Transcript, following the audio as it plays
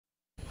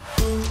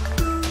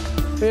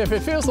If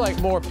it feels like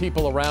more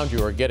people around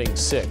you are getting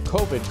sick,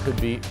 COVID could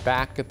be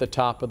back at the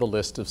top of the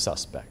list of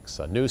suspects.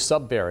 A new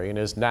subvariant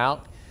is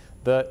now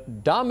the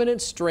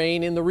dominant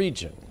strain in the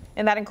region.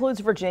 And that includes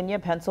Virginia,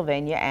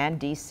 Pennsylvania, and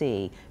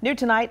D.C. New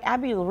tonight,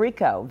 Abby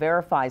Llorico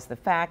verifies the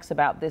facts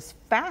about this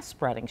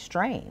fast-spreading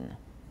strain.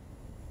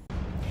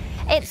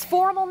 Its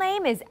formal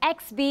name is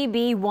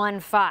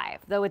XBB.1.5,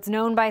 though it's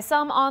known by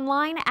some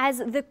online as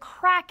the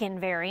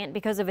Kraken variant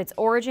because of its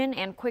origin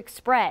and quick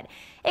spread.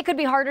 It could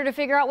be harder to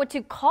figure out what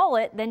to call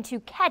it than to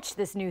catch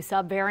this new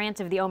subvariant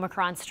of the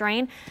Omicron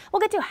strain.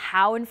 We'll get to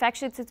how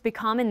infectious it's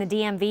become in the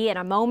DMV in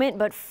a moment,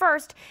 but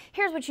first,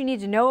 here's what you need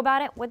to know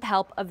about it with the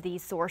help of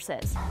these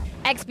sources.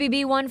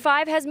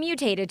 XBB.1.5 has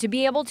mutated to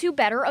be able to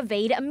better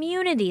evade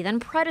immunity than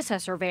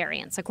predecessor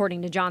variants,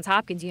 according to Johns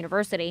Hopkins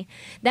University.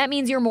 That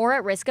means you're more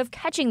at risk of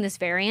catching this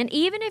variant,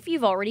 even if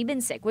you've already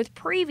been sick with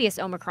previous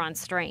Omicron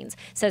strains,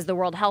 says the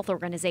World Health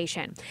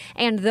Organization.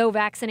 And though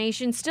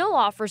vaccination still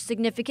offers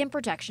significant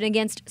protection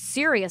against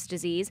serious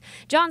disease,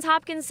 Johns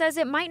Hopkins says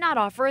it might not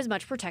offer as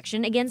much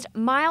protection against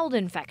mild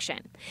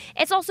infection.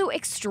 It's also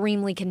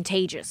extremely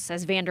contagious,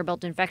 says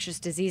Vanderbilt infectious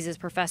diseases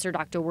professor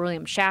Dr.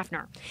 William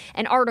Schaffner.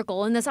 An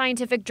article in the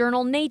scientific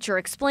journal Nature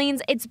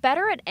explains it's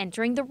better at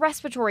entering the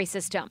respiratory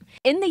system.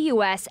 In the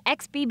U.S.,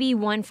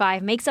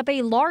 XBB.1.5 makes up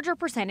a larger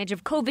percentage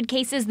of COVID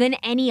cases than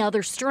any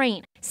other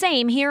strain.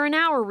 Same here in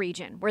our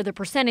region, where the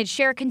percentage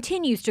share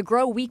continues to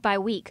grow week by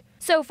week.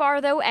 So far,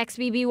 though,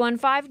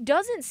 XBB.1.5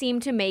 doesn't seem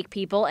to make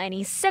people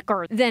any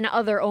sicker than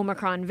other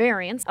Omicron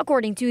variants,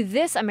 according to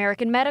this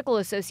American Medical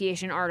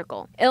Association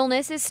article.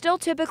 Illness is still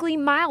typically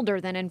milder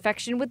than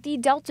infection with the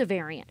Delta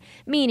variant,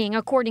 meaning,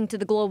 according to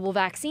the Global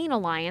Vaccine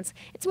Alliance,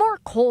 it's more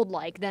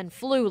cold-like than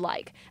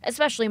flu-like,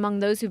 especially among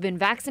those who've been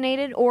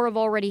vaccinated or have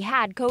already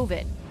had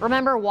COVID.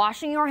 Remember,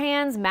 washing your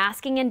hands,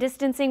 masking and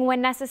distancing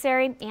when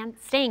necessary, and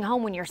staying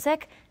home when you're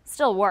sick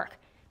still work.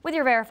 With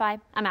your Verify,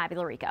 I'm Abby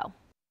Llorico.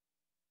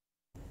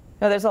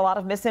 Now, there's a lot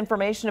of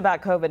misinformation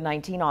about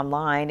COVID-19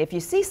 online. If you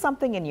see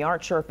something and you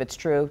aren't sure if it's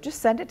true, just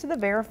send it to the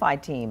Verify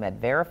team at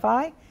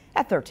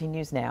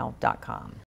verify@13newsnow.com.